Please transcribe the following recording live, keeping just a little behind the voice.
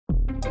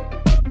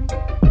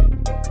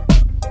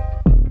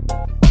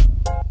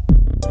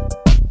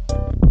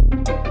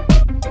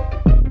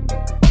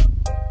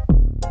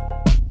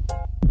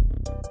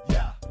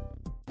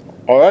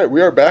All right,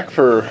 we are back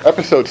for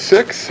episode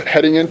 6,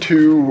 heading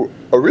into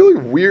a really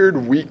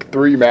weird week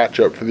 3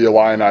 matchup for the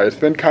Illini. It's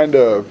been kind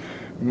of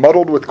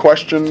muddled with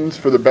questions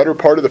for the better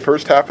part of the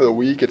first half of the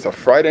week. It's a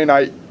Friday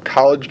night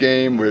college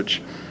game,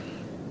 which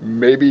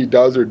maybe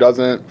does or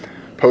doesn't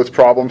pose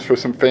problems for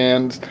some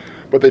fans.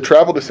 But they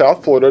travel to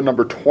South Florida,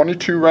 number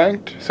 22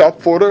 ranked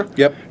South Florida.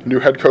 Yep. New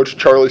head coach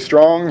Charlie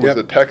Strong was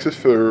at Texas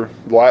for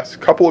the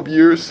last couple of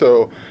years,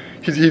 so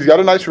he's got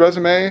a nice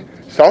resume.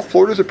 South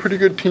Florida's a pretty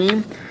good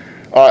team.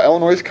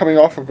 Illinois is coming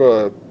off of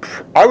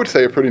I would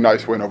say a pretty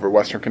nice win over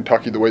Western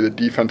Kentucky. The way the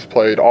defense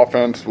played,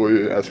 offense,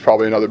 that's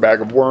probably another bag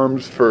of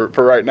worms for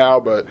right now.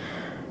 But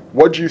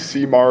what'd you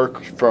see,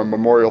 Mark, from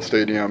Memorial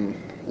Stadium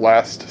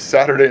last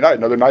Saturday night,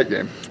 another night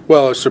game?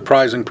 Well, a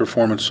surprising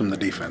performance from the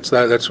defense.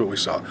 That's what we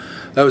saw.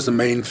 That was the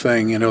main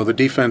thing. You know, the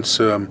defense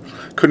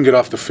couldn't get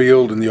off the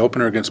field in the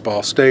opener against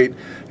Ball State,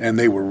 and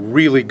they were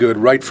really good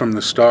right from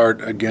the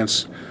start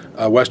against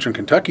a Western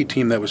Kentucky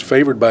team that was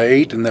favored by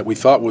 8 and that we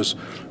thought was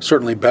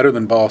certainly better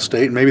than Ball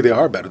State. Maybe they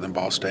are better than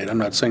Ball State. I'm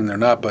not saying they're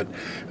not, but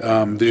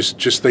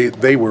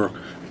they were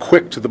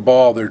quick to the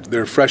ball.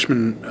 Their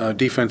freshman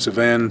defensive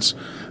ends,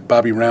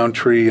 Bobby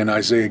Roundtree and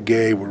Isaiah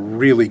Gay, were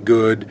really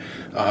good.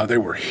 They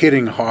were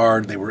hitting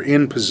hard. They were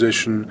in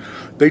position.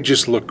 They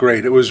just looked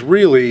great. It was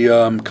really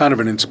kind of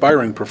an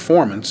inspiring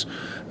performance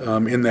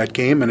in that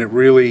game, and it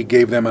really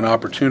gave them an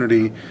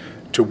opportunity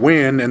to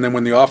win. And then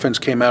when the offense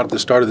came out at the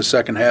start of the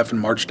second half and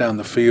marched down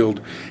the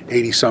field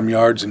 80-some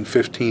yards in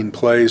 15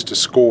 plays to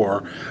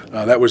score,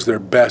 that was their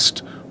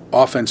best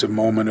offensive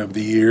moment of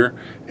the year,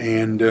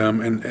 and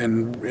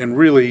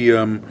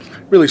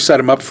really set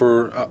them up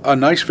for a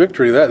nice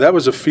victory. That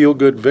was a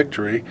feel-good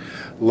victory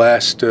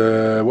last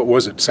what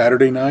was it,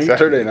 Saturday night?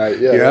 Saturday night,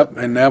 yeah. Yep.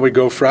 And now we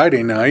go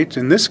Friday night,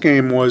 and this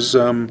game was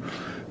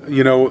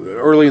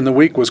early in the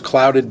week was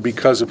clouded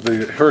because of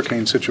the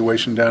hurricane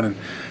situation down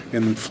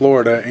in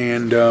Florida,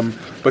 and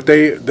but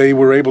they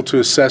were able to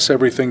assess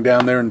everything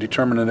down there and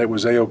determine that it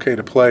was A-OK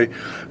to play.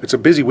 It's a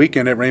busy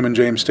weekend at Raymond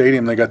James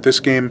Stadium. They got this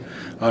game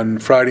on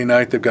Friday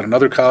night. They've got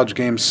another college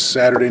game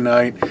Saturday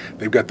night.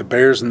 They've got the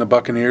Bears and the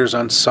Buccaneers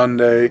on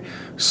Sunday.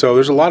 So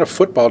there's a lot of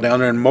football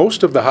down there, and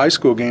most of the high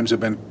school games have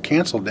been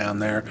canceled down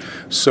there.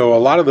 So a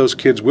lot of those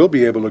kids will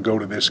be able to go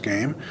to this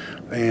game,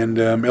 and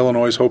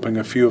Illinois is hoping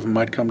a few of them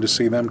might come to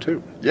see them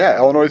too. Yeah,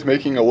 Illinois is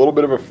making a lot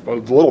of a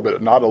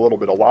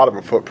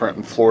footprint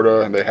in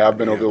Florida, and they have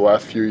been over the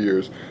last few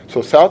years.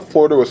 So South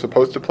Florida was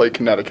supposed to play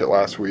Connecticut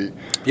last week.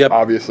 Yep.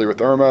 Obviously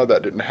with Irma,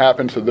 that didn't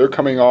happen, so they're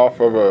coming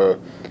off of it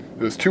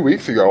was 2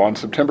 weeks ago. On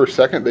September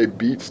 2nd, they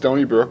beat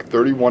Stony Brook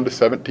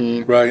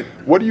 31-17. Right.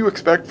 What do you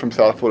expect from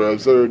South Florida?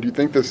 Do you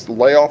think this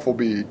layoff will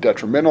be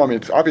detrimental? I mean,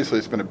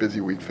 it's been a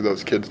busy week for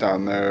those kids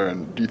down there,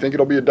 and do you think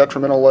it'll be a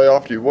detrimental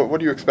layoff? What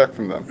do you expect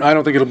from them? I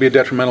don't think it'll be a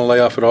detrimental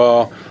layoff at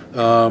all.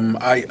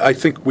 I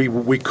think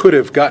we could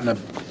have gotten a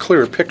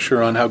clearer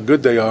picture on how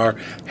good they are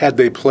had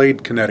they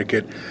played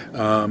Connecticut,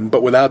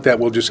 but without that,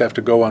 we'll just have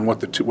to go on what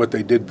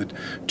they did the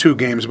 2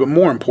 games. But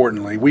more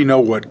importantly, we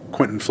know what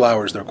Quentin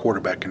Flowers, their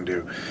quarterback, can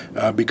do.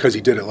 Because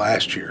he did it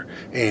last year.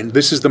 And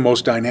this is the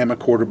most dynamic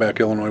quarterback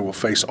Illinois will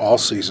face all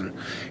season.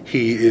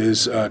 He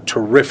is a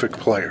terrific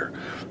player,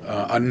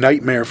 a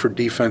nightmare for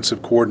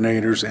defensive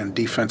coordinators and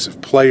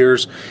defensive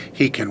players.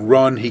 He can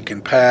run, he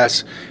can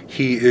pass.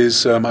 He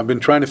is, I've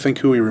been trying to think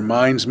who he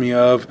reminds me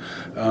of,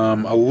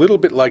 a little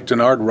bit like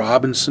Denard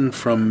Robinson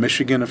from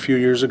Michigan a few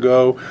years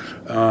ago,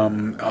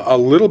 a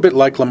little bit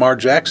like Lamar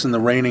Jackson, the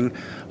reigning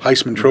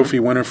Heisman Trophy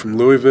winner from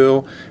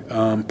Louisville,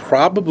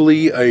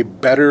 probably a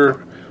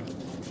better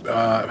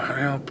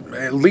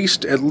at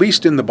least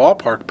in the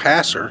ballpark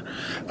passer,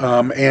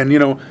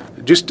 and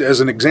just as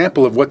an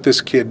example of what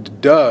this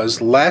kid does,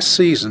 last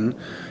season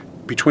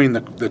between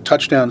the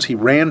touchdowns he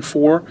ran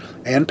for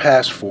and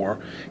passed for,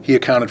 he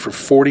accounted for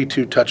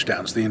 42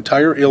 touchdowns. The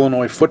entire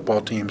Illinois football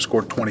team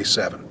scored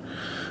 27.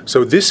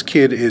 So this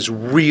kid is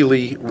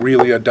really,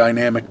 really a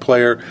dynamic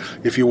player.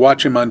 If you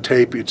watch him on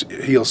tape,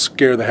 he'll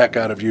scare the heck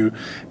out of you,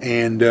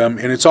 and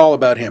it's all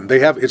about him.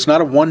 It's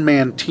not a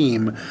one-man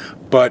team,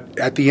 but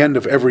at the end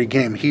of every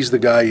game, he's the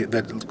guy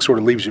that sort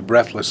of leaves you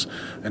breathless.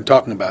 And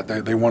talking about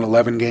that, they won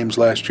 11 games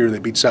last year. They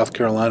beat South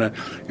Carolina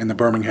in the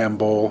Birmingham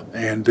Bowl,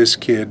 and this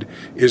kid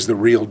is the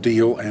real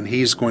deal, and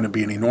he's going to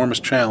be an enormous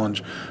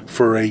challenge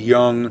for a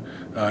young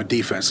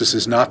defense. This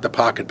is not the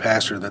pocket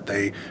passer that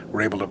they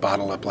were able to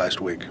bottle up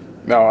last week.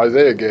 Now,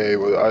 Isaiah Gay,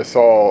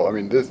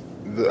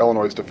 the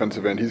Illinois'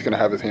 defensive end, he's going to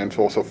have his hands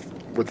full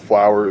with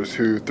Flowers,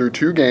 who through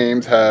 2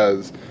 games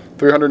has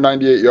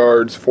 398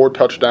 yards, 4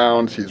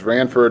 touchdowns. He's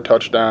ran for a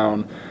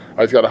touchdown.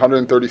 He's got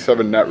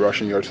 137 net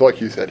rushing yards. So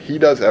like you said, he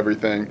does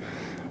everything.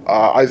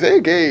 Isaiah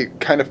Gay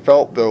kind of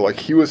felt, though, like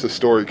he was the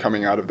story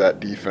coming out of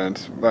that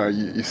defense.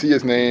 You see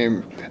his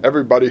name.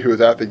 Everybody who was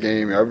at the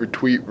game, every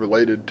tweet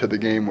related to the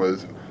game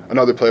was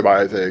another play by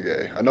Isaiah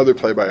Gay, another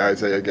play by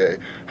Isaiah Gay.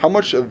 How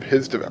much of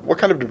what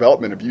kind of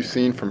development have you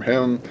seen from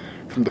him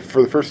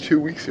for the first 2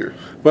 weeks here.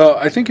 Well,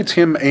 I think it's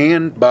him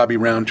and Bobby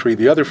Roundtree,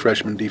 the other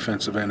freshman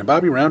defensive end. And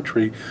Bobby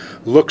Roundtree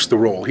looks the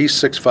role. He's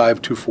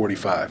 6'5",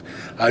 245.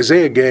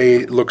 Isaiah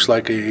Gay looks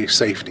like a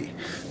safety.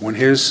 When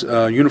his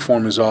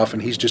uniform is off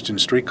and he's just in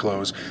street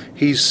clothes,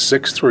 he's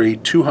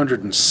 6'3",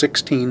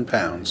 216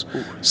 pounds,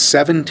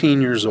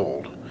 17 years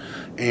old.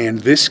 And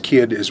this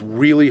kid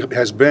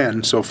has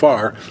been, so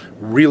far,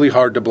 really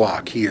hard to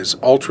block. He is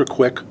ultra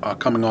quick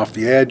coming off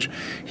the edge.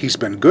 He's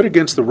been good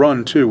against the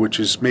run, too, which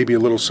is maybe a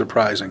little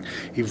surprising.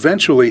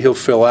 Eventually, he'll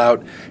fill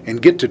out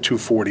and get to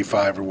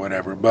 245 or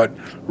whatever. But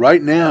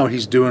right now,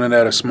 he's doing it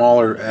at a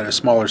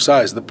smaller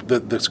size.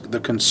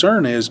 The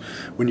concern is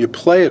when you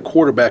play a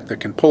quarterback that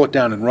can pull it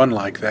down and run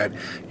like that,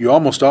 you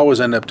almost always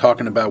end up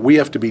talking about we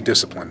have to be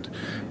disciplined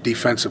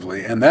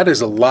defensively. And that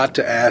is a lot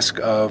to ask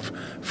of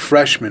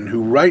freshmen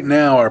who right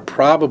now are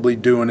probably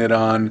doing it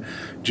on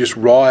just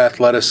raw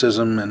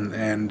athleticism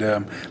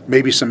and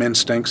maybe some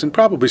instincts and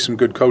probably some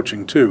good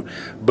coaching too.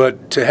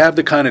 But to have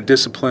the kind of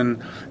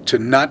discipline to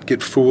not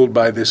get fooled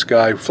by this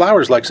guy.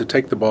 Flowers likes to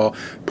take the ball,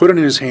 put it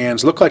in his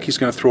hands, look like he's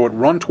going to throw it,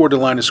 run toward the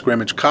line of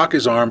scrimmage, cock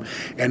his arm,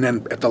 and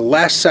then at the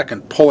last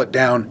second pull it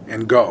down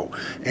and go.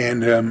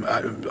 And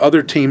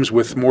other teams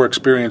with more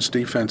experienced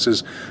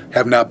defenses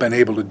have not been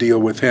able to deal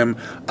with him.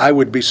 I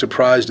would be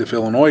surprised if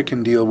Illinois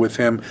can deal with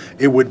him.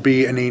 It would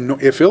be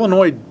if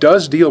Illinois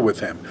does deal with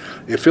him,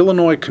 if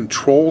Illinois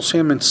controls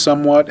him in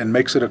somewhat and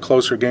makes it a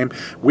closer game,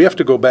 we have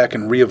to go back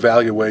and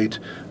reevaluate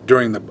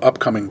during the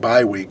upcoming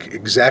bye week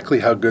exactly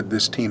how good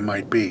this team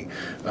might be.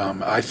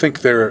 I think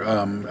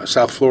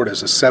South Florida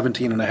is a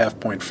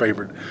 17.5-point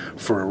favorite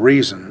for a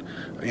reason.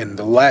 In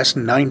the last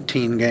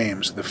 19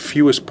 games, the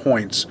fewest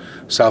points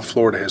South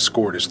Florida has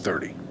scored is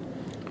 30.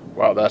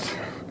 Wow, that's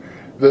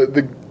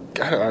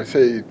I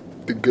say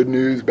the good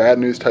news, bad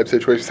news type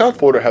situation. South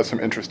Florida has some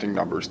interesting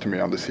numbers to me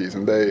on the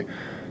season.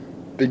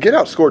 They get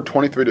outscored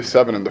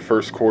 23-7 in the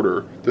first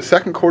quarter. The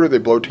second quarter, they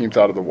blow teams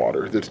out of the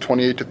water. It's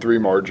 28-3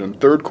 margin.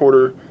 Third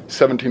quarter,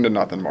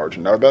 17-0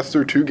 margin. Now that's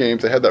through 2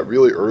 games. They had that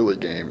really early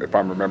game, if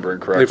I'm remembering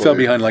correctly. They fell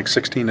behind like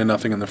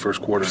 16-0 in the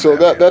first quarter. So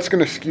that's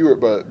going to skew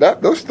it. But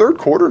those third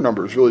quarter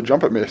numbers really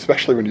jump at me,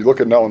 especially when you look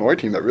at an Illinois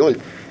team that really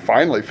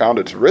finally found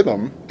its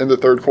rhythm in the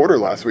third quarter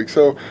last week.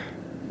 So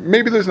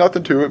maybe there's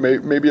nothing to it.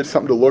 Maybe it's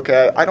something to look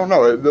at. I don't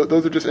know.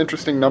 Those are just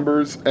interesting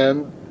numbers,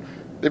 and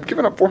they've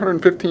given up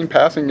 415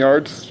 passing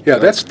yards. Yeah,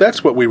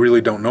 that's what we really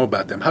don't know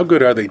about them. How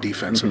good are they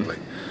defensively?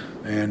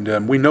 Mm-hmm.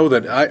 And we know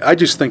that I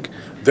just think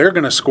they're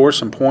going to score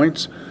some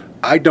points.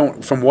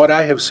 From what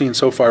I have seen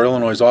so far,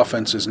 Illinois'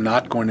 offense is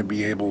not going to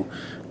be able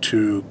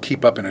to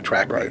keep up in a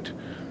track rate.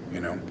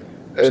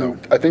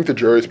 And I think the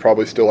jury's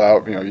probably still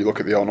out. You look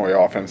at the Illinois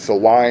offense. The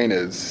line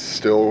is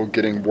still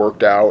getting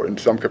worked out in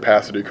some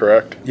capacity,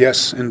 correct?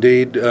 Yes,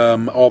 indeed.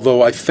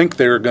 Although I think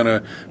they're going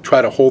to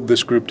try to hold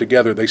this group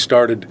together. They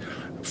started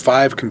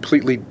 5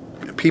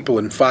 people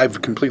in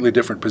 5 completely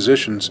different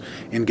positions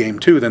in Game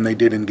 2 than they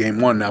did in Game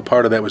 1. Now,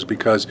 part of that was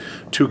because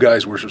 2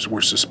 guys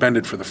were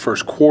suspended for the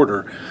first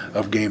quarter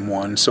of Game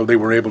 1, so they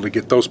were able to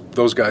get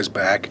those guys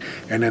back,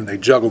 and then they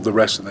juggled the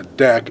rest of the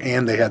deck,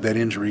 and they had that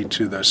injury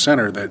to the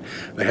center that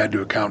they had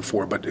to account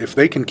for. But if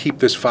they can keep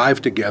this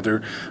 5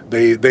 together,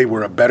 they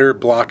were a better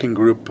blocking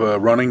group,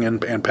 running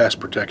and pass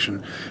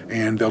protection,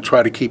 and they'll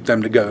try to keep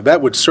them together.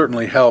 That would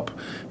certainly help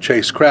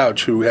Chase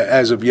Crouch, who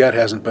as of yet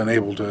hasn't been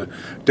able to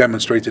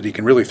demonstrate that he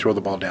can really throw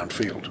the ball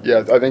downfield.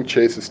 Yeah, I think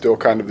Chase is still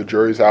kind of the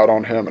jury's out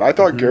on him. And I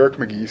thought Garrick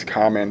McGee's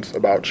comments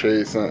about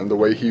Chase and the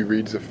way he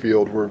reads the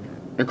field were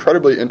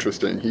incredibly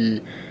interesting.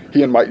 He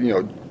and Mike,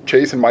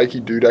 Chase and Mike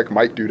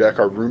Dudek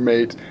are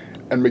roommates.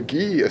 And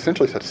McGee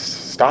essentially said,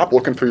 stop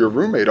looking for your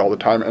roommate all the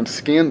time and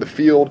scan the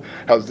field.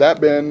 Has that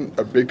been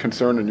a big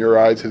concern in your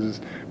eyes, his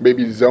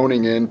maybe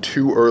zoning in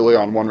too early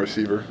on one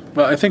receiver?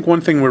 Well, I think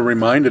one thing we're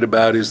reminded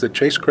about is that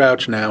Chase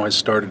Crouch now has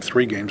started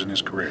 3 games in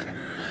his career.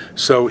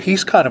 So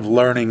he's kind of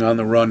learning on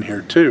the run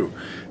here too.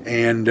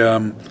 And,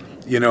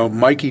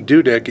 Mikey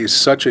Dudek is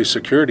such a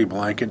security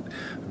blanket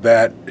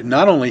that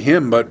not only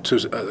him, but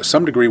to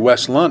some degree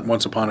Wes Lunt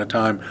once upon a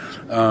time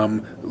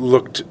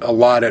looked a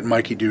lot at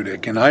Mikey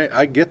Dudek. And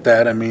I get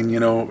that. I mean,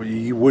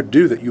 you would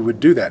do that. You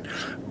would do that.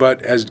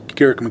 But as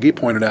Garrick McGee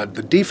pointed out,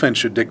 the defense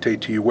should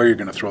dictate to you where you're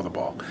going to throw the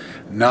ball,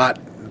 not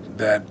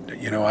that,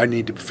 I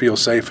need to feel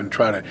safe and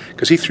try to,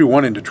 because he threw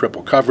one into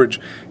triple coverage.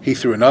 He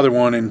threw another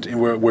one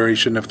where he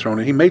shouldn't have thrown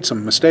it. He made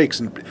some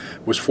mistakes and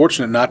was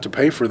fortunate not to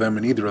pay for them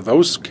in either of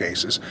those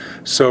cases.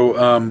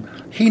 So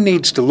he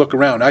needs to look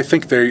around. I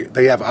think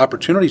they have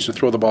opportunities to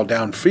throw the ball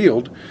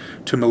downfield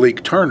to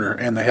Malik Turner,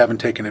 and they haven't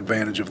taken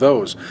advantage of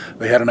those.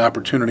 They had an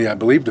opportunity, I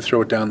believe, to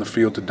throw it down the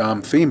field to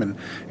Dom Thiemann,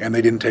 and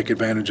they didn't take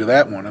advantage of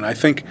that one. And I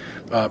think,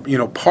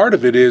 part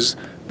of it is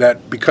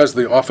that because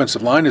the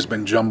offensive line has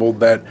been jumbled,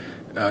 that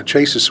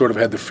Chase has sort of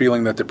had the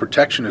feeling that the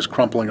protection is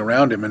crumpling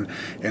around him,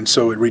 and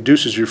so it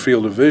reduces your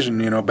field of vision,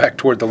 back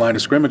toward the line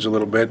of scrimmage a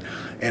little bit.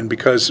 And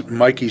because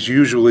Mikey's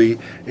usually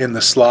in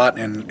the slot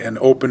and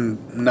open,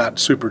 not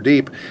super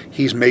deep,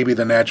 he's maybe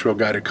the natural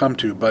guy to come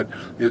to. But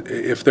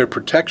if their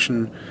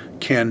protection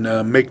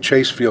can make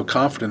Chase feel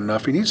confident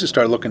enough, he needs to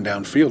start looking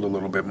downfield a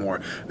little bit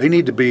more. They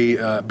need to be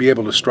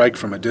able to strike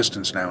from a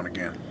distance now and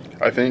again.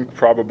 I think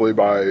probably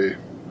by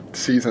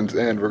season's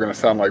end, we're going to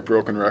sound like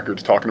broken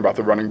records talking about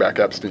the running back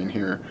Epstein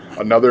here.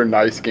 Another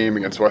nice game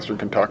against Western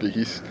Kentucky.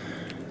 He's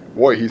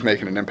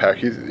making an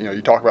impact.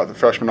 You talk about the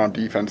freshmen on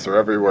defense, they're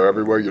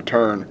everywhere you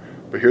turn.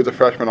 But here's a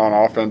freshman on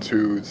offense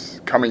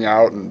who's coming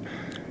out and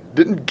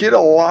didn't get a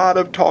lot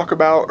of talk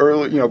about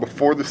early,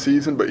 before the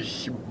season, but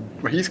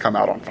he's come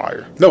out on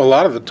fire. No, a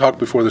lot of the talk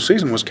before the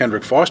season was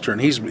Kendrick Foster, and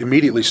he's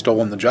immediately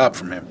stolen the job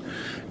from him.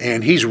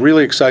 And he's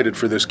really excited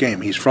for this game.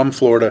 He's from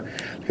Florida.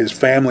 His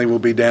family will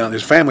be down.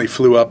 His family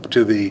flew up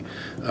to the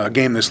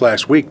game this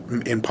last week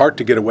in part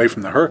to get away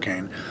from the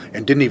hurricane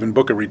and didn't even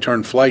book a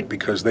return flight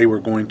because they were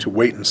going to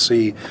wait and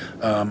see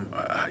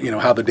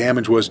how the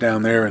damage was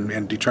down there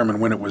and determine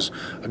when it was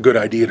a good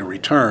idea to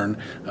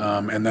return.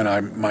 And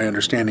then my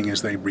understanding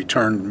is they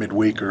returned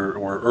midweek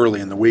or early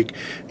in the week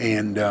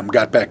and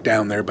got back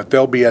down there. But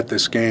they'll be at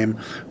this game.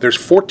 There's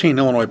 14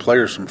 Illinois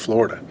players from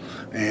Florida.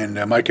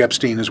 And Mike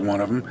Epstein is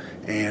one of them,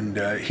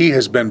 and he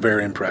has been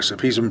very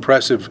impressive. He's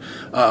impressive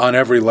on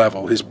every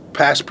level. His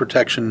pass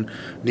protection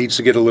needs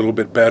to get a little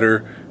bit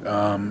better,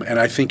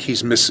 and I think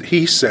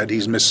he said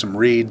he's missed some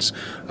reads.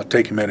 I'll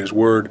take him at his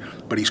word,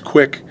 but he's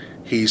quick.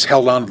 He's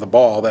held on to the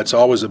ball. That's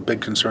always a big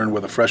concern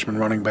with a freshman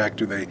running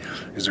back.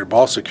 Is there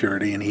ball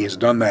security? And he has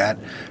done that.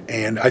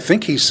 And I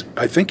think he's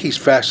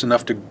fast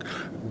enough to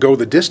go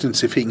the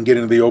distance if he can get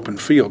into the open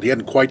field. He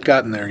hadn't quite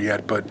gotten there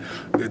yet, but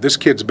this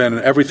kid's been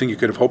everything you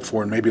could have hoped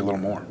for and maybe a little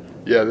more.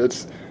 Yeah,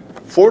 that's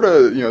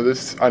Florida.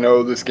 I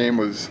know this game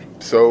was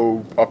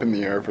so up in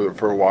the air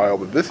for a while,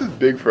 but this is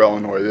big for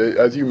Illinois.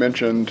 As you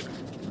mentioned,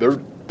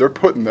 they're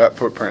putting that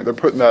footprint, they're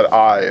putting that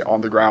eye on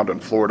the ground in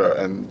Florida,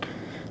 and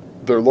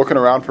they're looking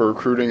around for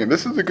recruiting, and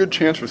this is a good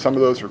chance for some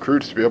of those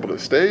recruits to be able to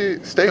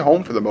stay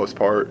home for the most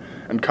part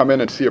and come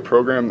in and see a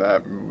program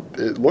that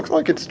it looks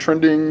like it's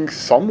trending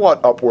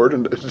somewhat upward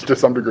and to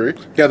some degree.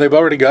 Yeah, they've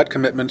already got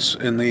commitments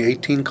in the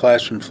 18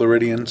 class from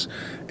Floridians,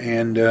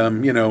 and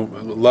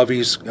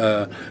Lovey's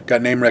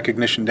got name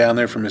recognition down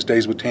there from his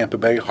days with Tampa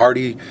Bay.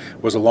 Hardy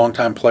was a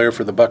longtime player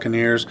for the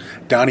Buccaneers.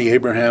 Donnie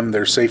Abraham,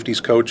 their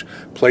safeties coach,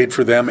 played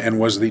for them and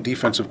was the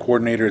defensive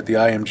coordinator at the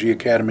IMG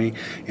Academy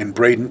in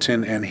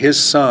Bradenton, and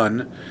his son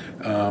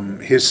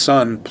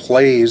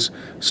plays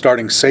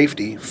starting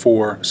safety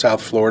for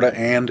South Florida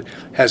and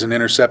has an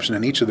interception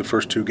in each of the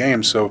first two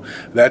games, so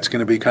that's going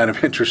to be kind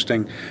of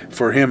interesting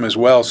for him as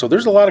well. So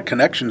there's a lot of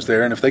connections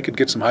there, and if they could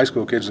get some high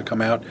school kids to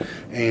come out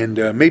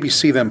and maybe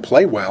see them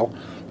play well,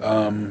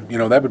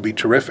 that would be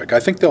terrific. I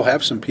think they'll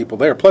have some people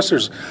there. Plus,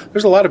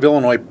 there's a lot of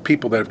Illinois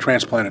people that have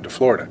transplanted to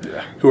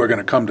Florida who are going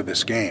to come to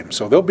this game.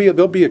 So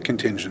there'll be a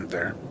contingent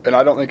there. And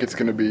I don't think it's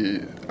going to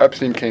be –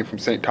 Epstein came from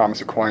St.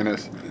 Thomas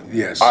Aquinas.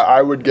 Yes.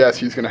 I would guess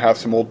he's going to have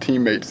some old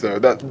teammates there.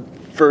 That,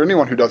 for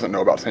anyone who doesn't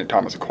know about St.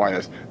 Thomas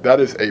Aquinas, that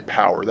is a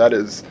power. That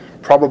is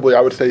probably,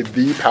 I would say,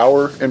 the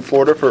power in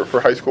Florida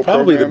for high school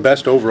probably programs. The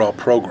best overall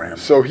program.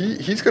 So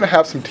he's going to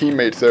have some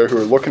teammates there who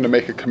are looking to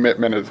make a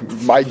commitment, is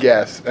my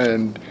guess.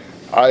 And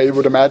I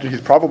would imagine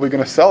he's probably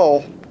going to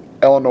sell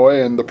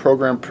Illinois and the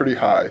program pretty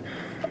high.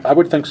 I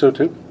would think so,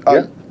 too.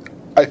 Yeah.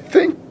 I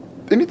think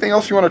anything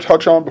else you want to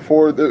touch on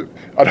before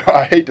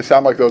I hate to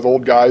sound like those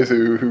old guys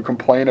who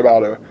complain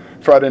about a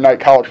Friday night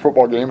college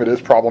football game. It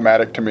is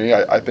problematic to me.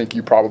 I think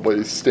you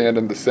probably stand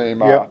in the same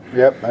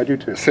Yep, I do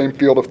too. Same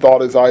field of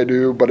thought as I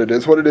do, but it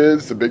is what it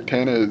is. The Big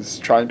Ten is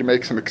trying to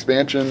make some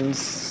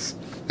expansions.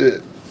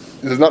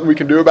 There's nothing we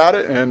can do about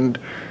it, and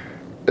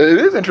it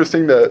is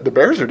interesting that the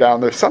Bears are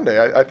down this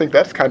Sunday. I think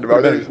that's kind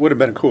of would have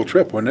been a cool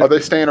trip, wouldn't it? Are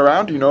they staying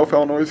around? Do you know if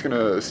Illinois is going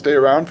to stay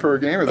around for a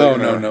game? Or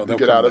no, they'll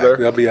get out of there.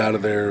 They'll be out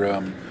of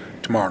there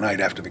tomorrow night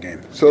after the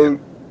game. So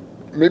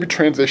maybe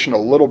transition a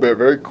little bit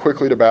very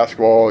quickly to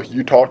basketball.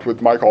 You talked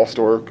with Mark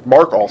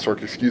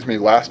Allstork,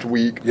 last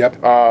week.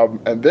 Yep.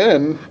 And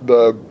then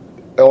the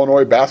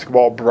Illinois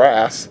basketball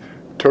brass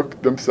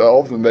took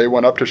themselves and they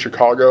went up to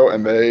Chicago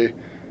and they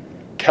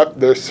kept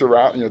their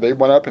they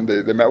went up and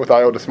they met with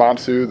Ayo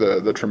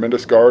Desmansu, the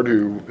tremendous guard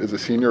who is a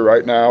senior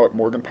right now at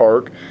Morgan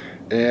Park.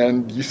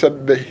 And you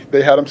said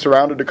they had him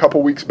surrounded a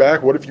couple weeks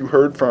back. What have you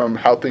heard from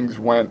how things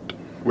went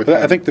with him?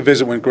 I think the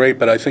visit went great,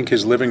 but I think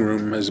his living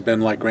room has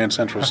been like Grand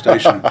Central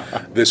Station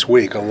this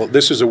week.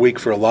 This is a week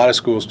for a lot of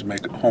schools to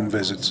make home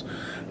visits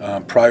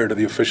prior to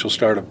the official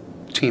start of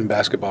team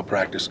basketball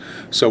practice.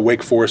 So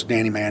Wake Forest,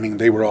 Danny Manning,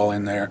 they were all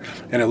in there.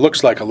 And it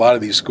looks like a lot of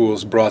these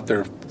schools brought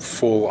their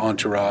full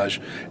entourage,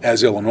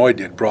 as Illinois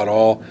did.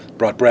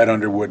 Brought Brad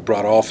Underwood,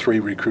 brought all three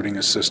recruiting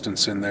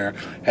assistants in there,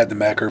 had the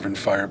Mac Irvin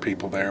Fire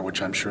people there,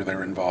 which I'm sure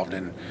they're involved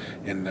in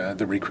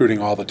the recruiting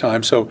all the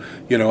time. So,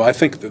 I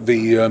think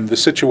the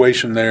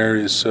situation there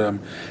is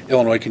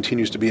Illinois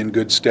continues to be in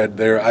good stead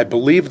there. I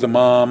believe the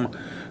mom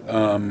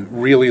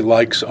really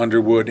likes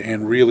Underwood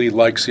and really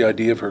likes the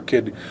idea of her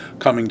kid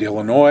coming to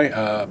Illinois.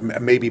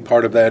 Maybe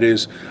part of that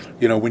is,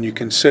 when you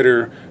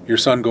consider your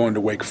son going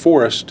to Wake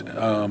Forest,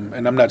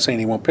 and I'm not saying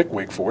he won't pick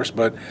Wake Forest,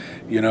 but,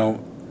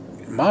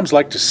 moms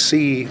like to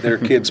see their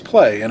kids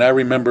play. And I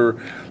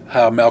remember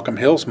how Malcolm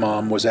Hill's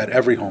mom was at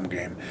every home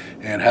game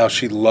and how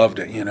she loved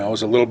it. It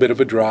was a little bit of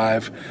a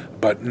drive,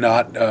 but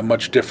not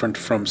much different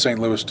from St.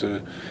 Louis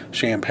to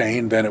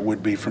Champaign than it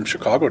would be from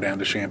Chicago down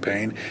to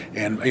Champaign.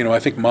 And, I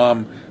think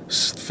Mom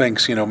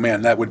thinks,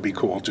 man, that would be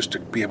cool just to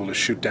be able to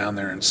shoot down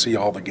there and see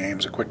all the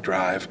games, a quick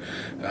drive.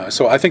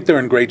 So I think they're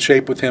in great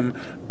shape with him,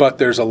 but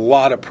there's a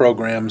lot of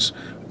programs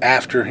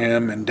after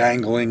him and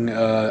dangling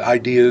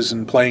ideas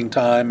and playing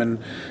time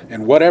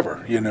and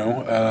whatever,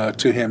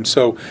 to him.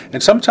 So,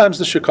 and sometimes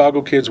the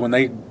Chicago kids, when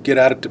they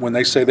when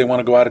they say they want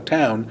to go out of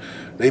town,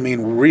 they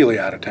mean really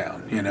out of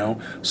town,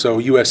 So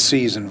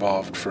USC's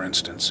involved, for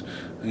instance.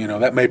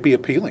 That might be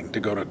appealing to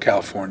go to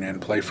California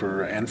and play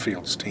for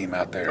Enfield's team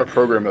out there. A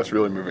program that's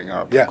really moving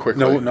up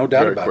quickly. No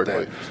doubt about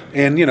quickly. that.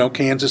 And,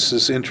 Kansas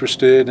is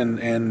interested,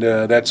 and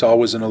that's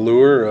always an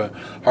allure.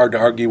 Hard to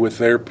argue with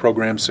their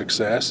program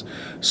success.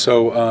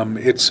 So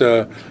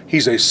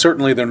he's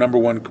certainly their number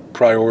one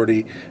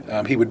priority.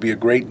 He would be a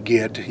great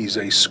get. He's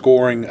a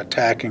scoring,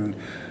 attacking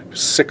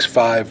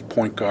 6'5"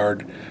 point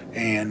guard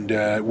and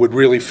would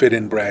really fit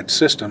in Brad's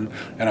system,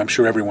 and I'm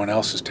sure everyone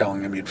else is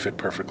telling him he'd fit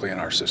perfectly in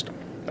our system.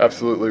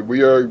 Absolutely.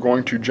 We are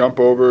going to jump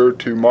over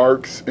to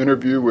Mark's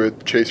interview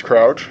with Chase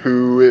Crouch,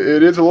 who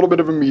it is a little bit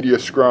of a media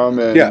scrum.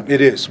 And yeah, it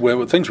is.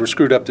 Well, things were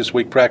screwed up this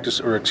week,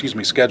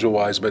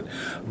 schedule-wise,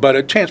 but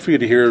a chance for you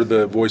to hear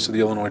the voice of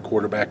the Illinois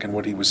quarterback and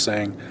what he was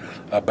saying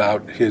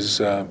about his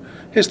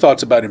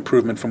thoughts about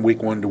improvement from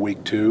week 1 to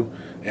week 2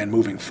 and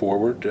moving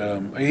forward.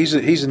 He's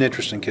an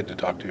interesting kid to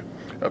talk to.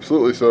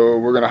 Absolutely. So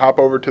we're going to hop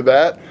over to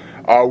that.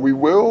 We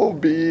will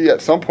be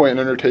at some point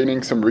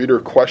entertaining some reader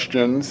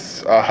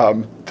questions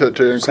to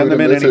include send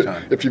them in this.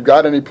 anytime. If you've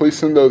got any, please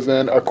send those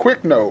in. A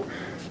quick note,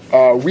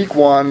 week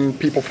 1,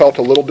 people felt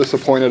a little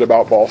disappointed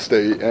about Ball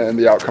State and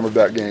the outcome of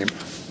that game.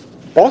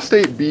 Ball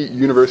State beat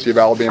University of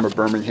Alabama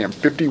Birmingham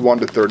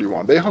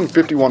 51-31. They hung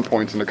 51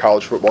 points in the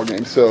college football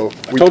game. So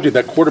I told you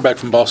that quarterback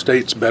from Ball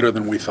State's better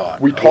than we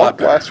thought. We talked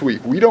last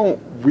week. We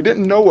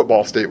didn't know what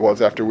Ball State was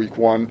after week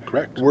 1.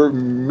 Correct. We're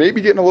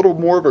maybe getting a little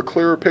more of a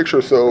clearer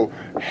picture. So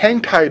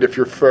hang tight if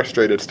you're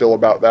frustrated still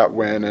about that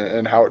win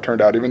and how it turned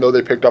out, even though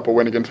they picked up a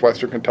win against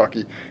Western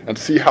Kentucky, and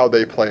see how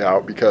they play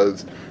out,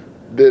 because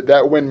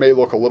that win may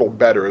look a little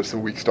better as the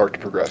weeks start to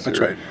progress. That's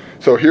here. right.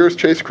 So here's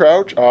Chase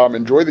Crouch.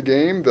 Enjoy the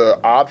game,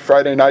 the odd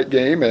Friday night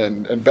game,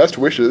 and best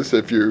wishes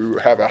if you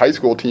have a high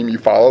school team you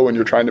follow and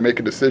you're trying to make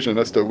a decision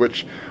as to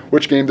which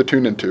game to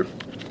tune into.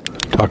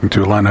 Talking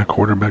to Illini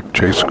quarterback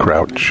Chase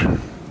Crouch.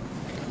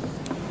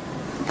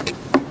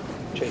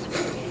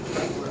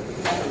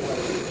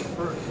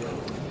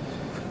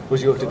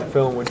 As you looked at the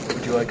film, what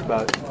did you like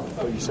about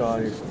what you saw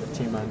of your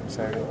team on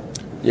Saturday?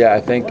 Yeah,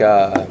 I think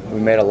we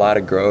made a lot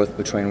of growth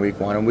between week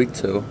 1 and week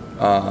 2.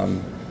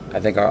 I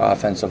think our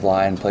offensive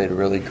line played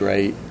really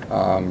great.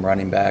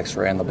 Running backs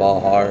ran the ball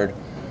hard.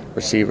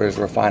 Receivers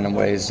were finding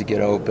ways to get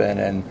open.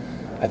 And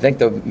I think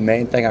the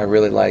main thing I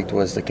really liked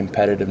was the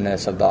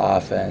competitiveness of the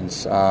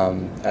offense.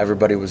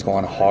 Everybody was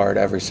going hard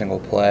every single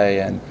play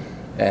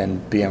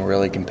and being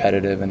really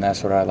competitive, and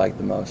that's what I liked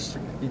the most.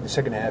 In the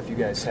second half, you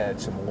guys had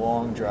some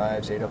long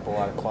drives, ate up a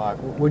lot of clock.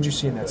 What did you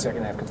see in that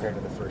second half compared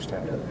to the first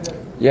half?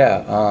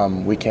 Yeah,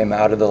 we came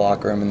out of the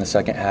locker room in the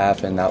second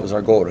half, and that was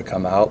our goal, to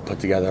come out,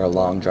 put together a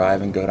long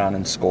drive, and go down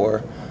and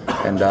score.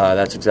 And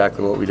that's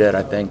exactly what we did.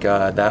 I think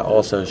that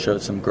also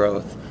showed some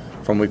growth.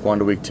 From week 1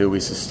 to week 2, we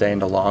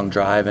sustained a long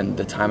drive, and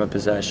the time of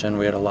possession,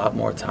 we had a lot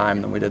more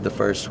time than we did the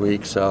first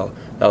week, so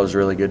that was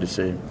really good to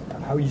see.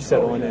 How are you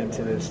settling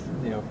into this,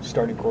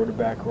 starting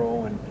quarterback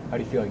role, and how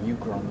do you feel like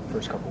you've grown the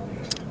first couple of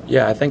weeks?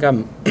 Yeah, I think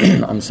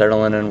I'm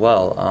settling in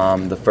well.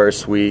 The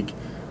first week,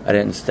 I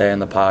didn't stay in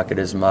the pocket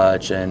as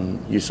much,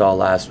 and you saw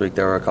last week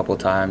there were a couple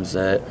times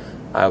that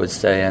I would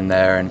stay in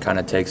there and kind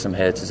of take some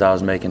hits as I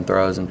was making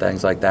throws and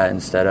things like that,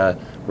 instead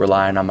of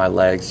relying on my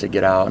legs to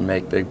get out and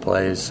make big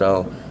plays.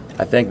 So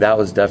I think that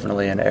was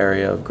definitely an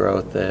area of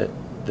growth that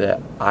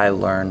I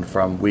learned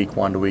from week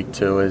 1 to week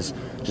 2, is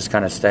just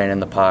kind of staying in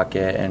the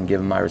pocket and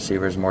giving my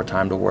receivers more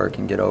time to work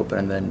and get open,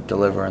 and then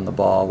delivering the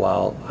ball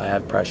while I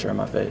have pressure in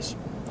my face.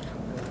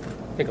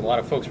 I think a lot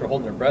of folks were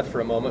holding their breath for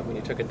a moment when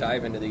you took a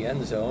dive into the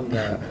end zone.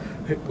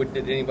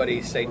 Did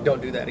anybody say,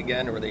 don't do that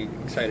again, or were they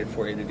excited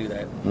for you to do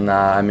that?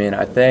 Nah, I mean,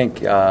 I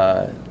think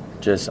I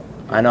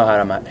know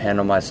how to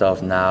handle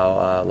myself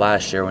now.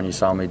 Last year when you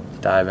saw me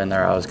dive in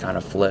there, I was kind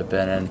of flipping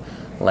and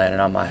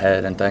landing on my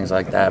head and things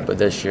like that. But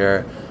this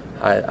year,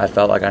 I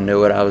felt like I knew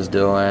what I was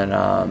doing.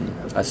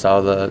 I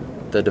saw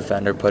the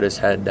defender put his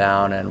head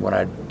down, and when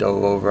I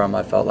dove over him,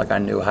 I felt like I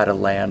knew how to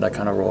land. I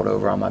kind of rolled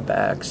over on my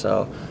back.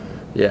 So,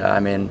 yeah, I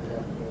mean,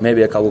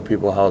 maybe a couple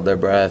people held their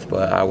breath,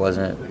 but I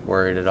wasn't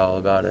worried at all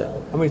about it.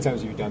 How many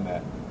times have you done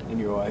that in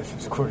your life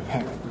as a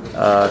quarterback?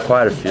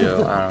 Quite a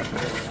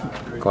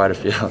few. Quite a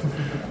few.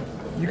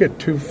 You got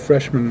 2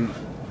 freshmen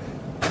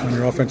on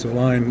your offensive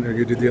line, or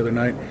you did the other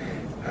night.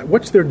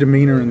 What's their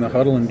demeanor in the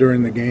huddle and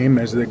during the game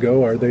as they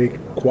go? Are they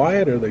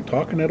quiet? Are they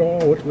talking at all?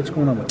 What's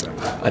going on with them?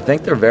 I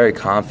think they're very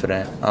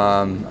confident.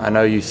 I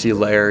know you see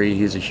Larry,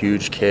 he's a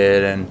huge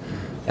kid,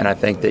 and I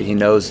think that he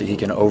knows that he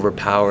can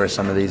overpower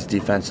some of these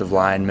defensive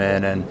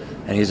linemen, and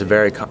and he's a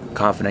very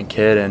confident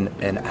kid.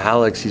 And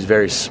Alex, he's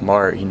very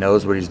smart. He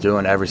knows what he's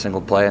doing every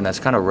single play, and that's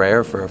kind of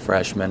rare for a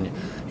freshman.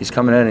 He's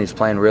coming in and he's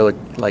playing really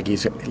like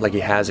he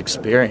has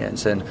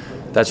experience, and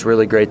that's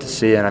really great to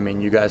see. And I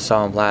mean, you guys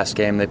saw him last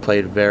game; they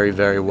played very,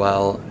 very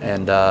well,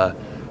 and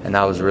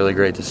that was really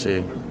great to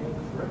see.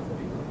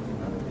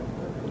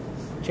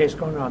 Chase,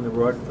 going on the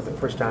road for the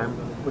first time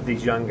with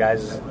these young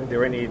guys, is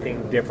there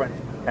anything different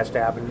has to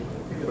happen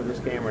for this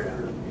game or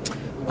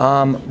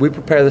not? We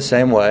prepare the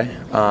same way.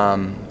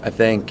 I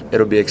think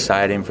it'll be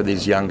exciting for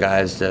these young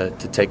guys to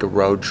take a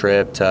road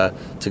trip, to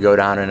go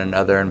down in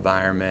another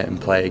environment and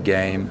play a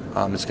game.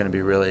 It's going to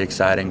be really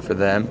exciting for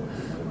them.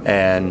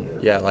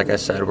 And, yeah, like I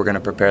said, we're going to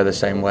prepare the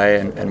same way,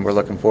 and we're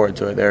looking forward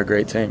to it. They're a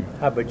great team.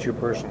 How about you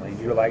personally?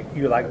 You like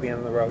being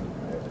on the road?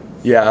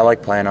 Yeah, I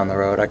like playing on the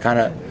road.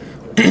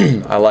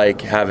 I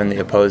like having the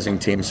opposing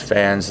team's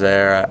fans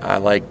there. I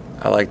like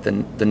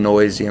the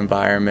noisy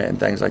environment and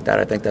things like that.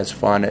 I think that's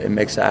fun. It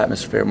makes the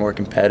atmosphere more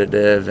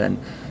competitive, and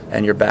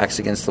your back's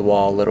against the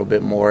wall a little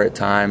bit more at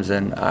times,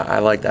 and I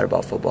like that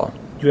about football.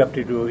 Do you have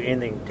to do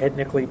anything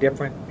technically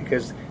different?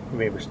 Because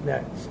maybe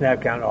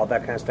snap count, all that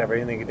kind of stuff, or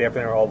anything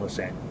different, or all the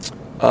same?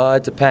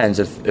 It depends.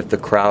 If the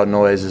crowd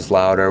noise is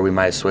louder, we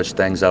might switch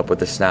things up with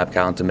the snap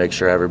count to make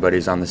sure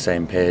everybody's on the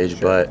same page.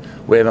 Sure.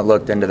 But we haven't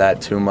looked into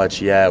that too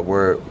much yet.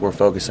 We're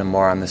focusing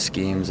more on the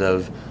schemes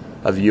of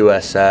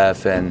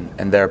USF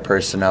and their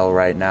personnel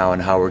right now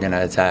and how we're going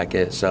to attack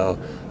it. So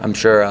I'm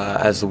sure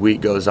as the week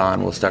goes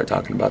on, we'll start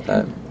talking about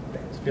that. Do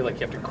you feel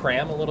like you have to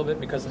cram a little bit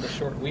because of the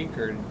short week,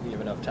 or do you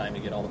have enough time to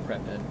get all the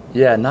prep in?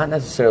 Yeah, not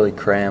necessarily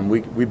cram.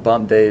 We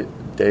bump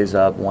days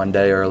up one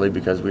day early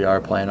because we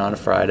are playing on a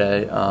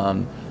Friday.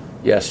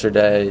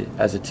 Yesterday,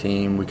 as a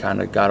team, we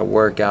kind of got a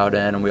workout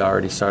in, and we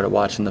already started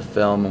watching the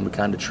film, and we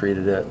kind of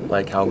treated it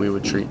like how we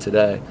would treat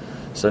today.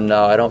 So,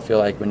 no, I don't feel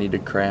like we need to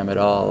cram at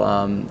all.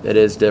 It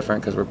is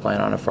different because we're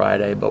playing on a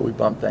Friday, but we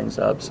bump things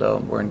up, so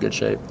we're in good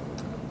shape.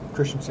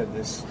 Christian said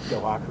the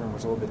locker room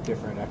was a little bit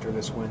different after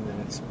this win than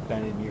it's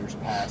been in years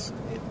past.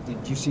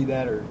 Did you see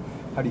that, or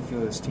how do you feel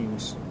this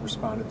team's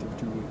responded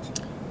through 2 weeks?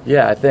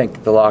 Yeah, I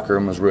think the locker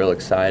room was real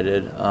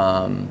excited.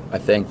 I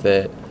think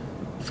that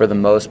for the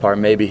most part,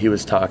 maybe he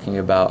was talking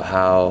about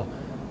how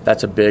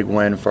that's a big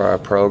win for our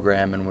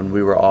program, and when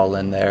we were all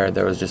in there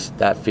was just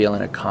that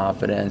feeling of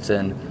confidence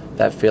and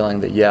that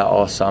feeling that, yeah,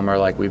 all summer,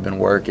 like, we've been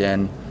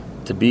working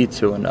to be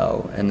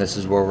 2-0, and this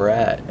is where we're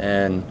at.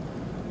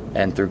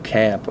 And through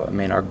camp, I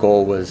mean, our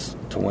goal was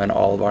to win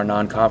all of our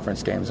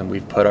non-conference games, and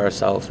we've put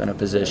ourselves in a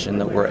position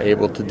that we're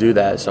able to do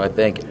that. So I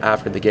think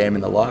after the game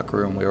in the locker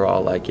room, we were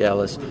all like, yeah,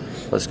 let's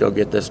go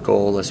get this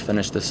goal, let's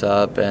finish this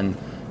up, and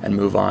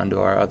move on to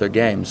our other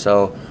games.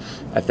 So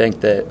I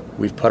think that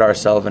we've put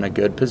ourselves in a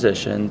good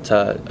position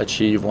to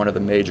achieve one of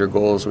the major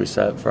goals we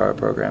set for our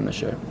program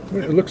this year.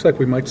 It looks like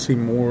we might see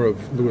more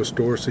of Lewis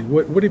Dorsey.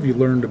 What have you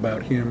learned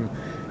about him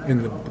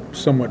in the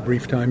somewhat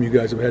brief time you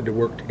guys have had to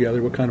work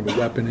together? What kind of a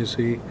weapon is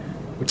he?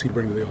 What's he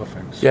bring to the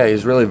offense? Yeah,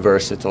 he's really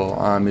versatile.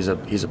 He's a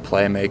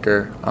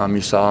playmaker.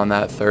 You saw on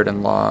that 3rd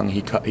and long,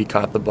 he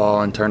caught the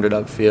ball and turned it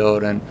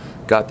upfield and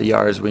got the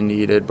yards we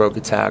needed, broke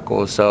a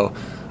tackle. So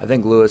I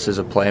think Lewis is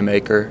a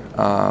playmaker.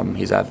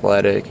 He's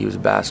athletic. He was a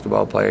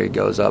basketball player. He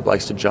goes up,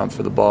 likes to jump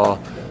for the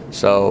ball.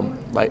 So,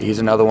 like, he's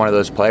another one of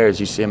those players.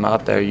 You see him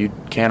out there, you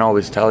can't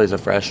always tell he's a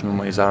freshman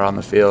when he's out on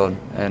the field,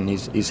 and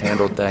he's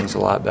handled things a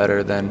lot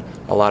better than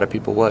a lot of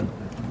people would.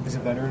 As a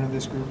veteran of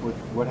this group,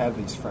 what have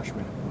these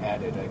freshmen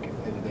added? Like,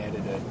 have they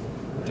added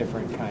a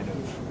different kind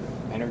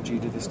of energy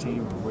to this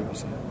team, or what have you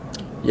seen?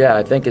 Yeah,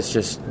 I think it's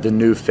just the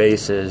new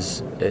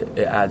faces. It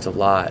adds a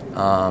lot.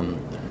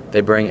 They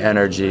bring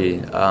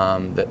energy.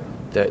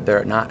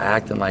 They're not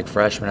acting like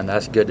freshmen, and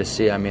that's good to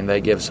see. I mean, they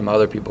give some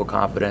other people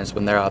confidence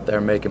when they're out there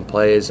making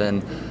plays,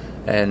 and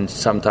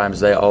sometimes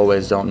they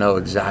always don't know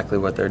exactly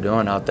what they're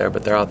doing out there,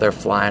 but they're out there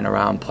flying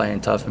around,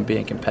 playing tough and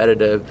being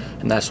competitive,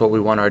 and that's what we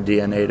want our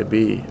DNA to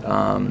be.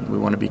 We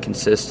want to be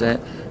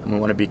consistent, and we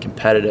want to be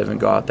competitive and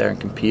go out there and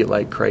compete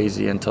like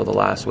crazy until the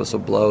last whistle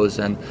blows.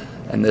 And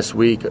this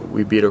week,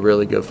 we beat a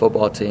really good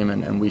football team,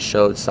 and we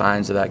showed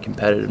signs of that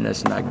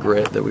competitiveness and that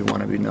grit that we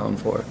want to be known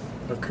for.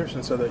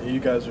 Christian said that you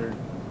guys have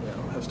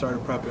started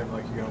prepping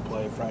like you're going to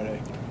play Friday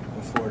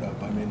in Florida.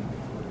 I mean,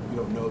 you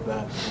don't know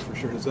that for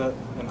sure. Is that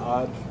an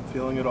odd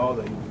feeling at all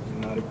that you're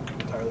not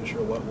entirely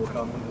sure what will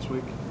come in this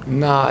week?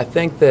 No, I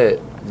think that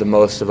the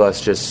most of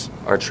us just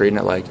are treating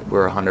it like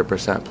we're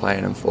 100%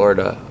 playing in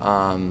Florida.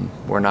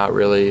 We're not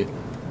really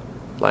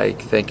like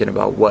thinking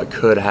about what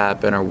could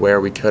happen or where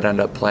we could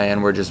end up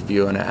playing. We're just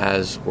viewing it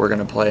as we're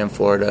going to play in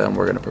Florida and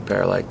we're going to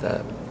prepare like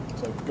that.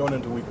 So going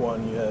into week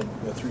one, you had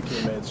 3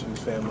 teammates whose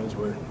families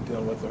were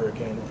dealing with the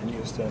hurricane in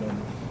Houston,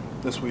 and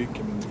this week,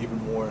 I mean, even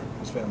more,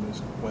 his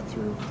families went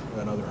through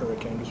another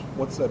hurricane. Just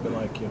what's that been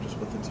like, just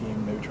with the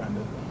team, maybe trying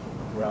to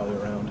rally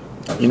around?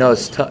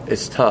 It's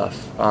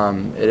tough.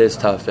 It is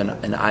tough,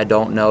 and I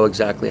don't know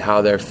exactly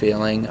how they're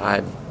feeling.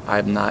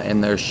 I'm not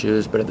in their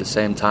shoes, but at the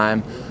same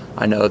time,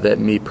 I know that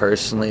me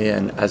personally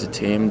and as a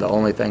team, the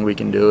only thing we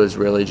can do is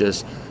really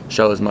just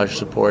show as much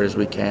support as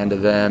we can to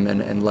them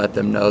and let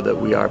them know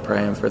that we are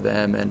praying for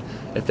them, and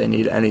if they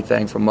need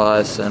anything from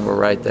us, and we're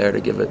right there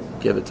to give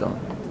it to them.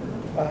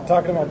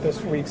 Talking about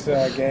this week's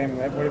game,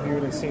 what have you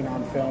really seen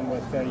on film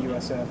with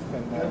USF,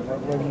 and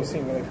what have you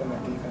seen really from their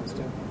defense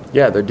too?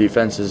 Yeah, their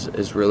defense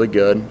is really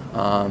good.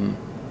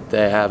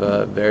 They have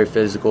a very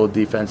physical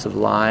defensive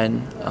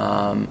line.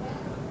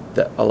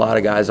 A lot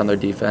of guys on their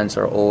defense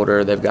are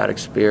older. They've got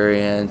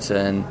experience,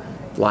 and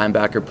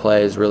linebacker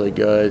play is really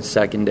good.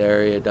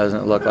 Secondary, it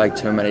doesn't look like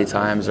too many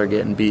times they're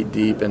getting beat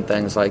deep and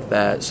things like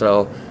that.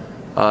 So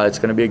it's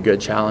going to be a good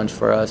challenge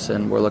for us,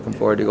 and we're looking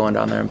forward to going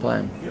down there and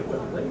playing.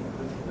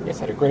 You guys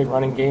had a great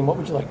running game.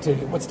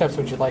 What steps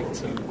would you like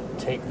to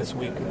take this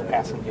week in the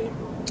passing game?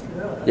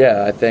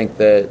 Yeah, I think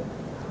that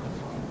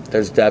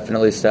there's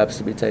definitely steps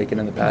to be taken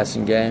in the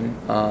passing game.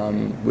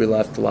 We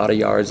left a lot of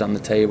yards on the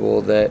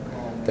table. That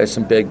there's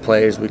some big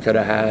plays we could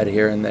have had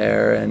here and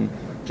there, and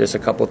just a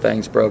couple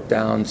things broke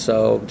down.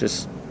 So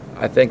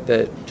I think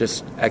that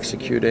just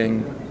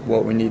executing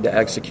what we need to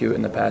execute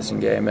in the passing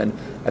game, and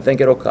I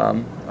think it'll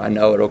come. I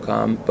know it'll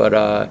come, but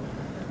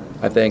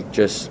I think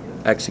just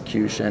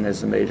execution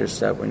is the major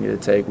step we need to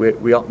take.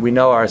 We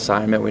know our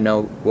assignment. We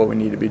know what we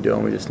need to be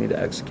doing. We just need to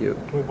execute.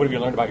 What have you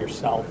learned about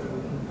yourself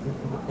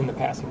in the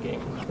passing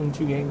game in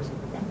 2 games?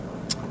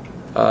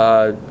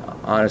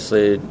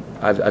 Honestly,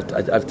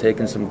 I've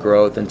taken some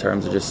growth in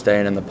terms of just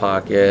staying in the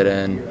pocket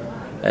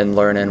and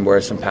learning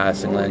where some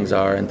passing lanes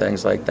are and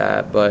things like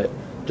that. But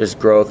just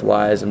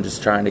growth-wise, I'm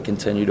just trying to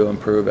continue to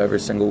improve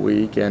every single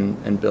week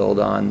and build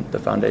on the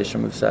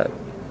foundation we've set.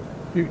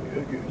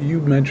 You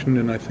mentioned,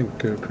 and I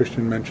think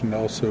Christian mentioned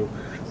also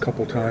a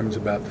couple times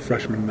about the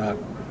freshmen not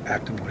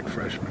acting like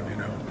freshmen,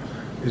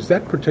 Is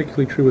that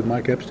particularly true with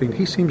Mike Epstein?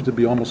 He seems to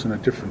be almost in a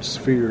different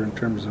sphere in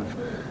terms of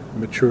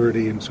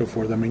maturity and so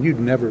forth. I mean,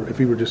 you'd never, if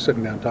you were just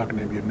sitting down talking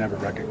to him, you'd never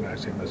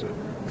recognize him as a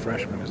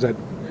freshman.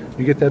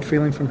 You get that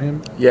feeling from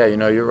him? Yeah,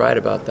 you're right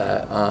about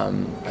that.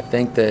 I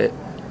think that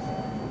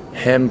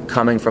him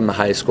coming from the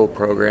high school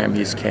program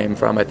he's came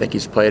from, I think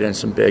he's played in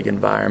some big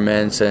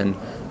environments, and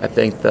I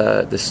think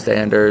the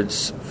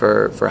standards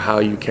for how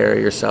you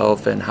carry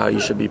yourself and how you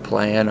should be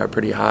playing are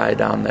pretty high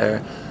down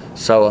there.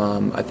 So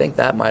I think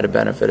that might have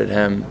benefited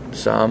him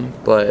some,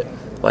 but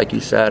like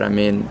you said, I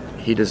mean,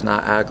 he does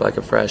not act like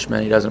a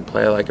freshman. He doesn't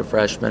play like a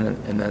freshman,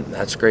 and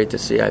that's great to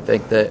see. I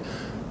think that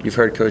you've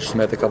heard Coach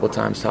Smith a couple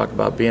times talk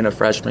about being a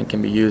freshman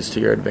can be used to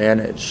your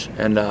advantage,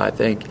 and I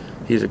think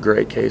he's a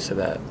great case of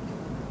that.